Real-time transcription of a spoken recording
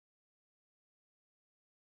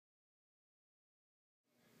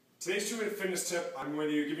Today's 2-minute fitness tip, I'm going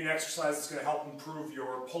to give you an exercise that's going to help improve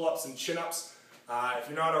your pull-ups and chin-ups. If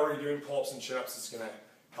you're not already doing pull-ups and chin-ups, it's going to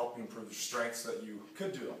help you improve your strength so that you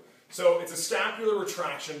could do them. So it's a scapular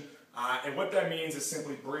retraction, and what that means is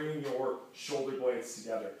simply bringing your shoulder blades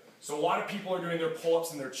together. So a lot of people are doing their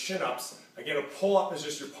pull-ups and their chin-ups. Again, a pull-up is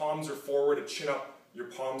just your palms are forward, a chin-up, your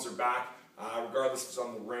palms are back, regardless if it's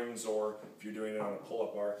on the rings or if you're doing it on a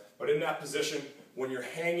pull-up bar. But in that position, when you're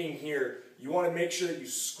hanging here, you want to make sure that you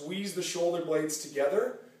squeeze the shoulder blades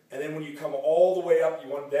together, and then when you come all the way up,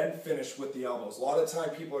 you want to then finish with the elbows. A lot of the time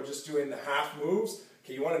people are just doing the half moves.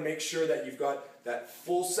 Okay, you want to make sure that you've got that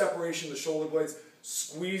full separation of the shoulder blades,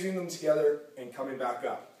 squeezing them together and coming back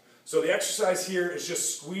up. So the exercise here is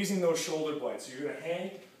just squeezing those shoulder blades. So you're going to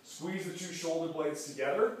hang, squeeze the two shoulder blades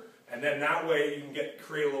together, and then that way you can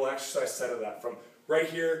create a little exercise set of that. From right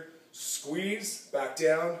here, squeeze, back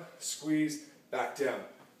down, squeeze, back down.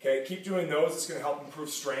 Okay, keep doing those. It's going to help improve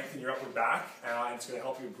strength in your upper back, and it's going to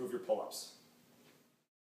help you improve your pull-ups.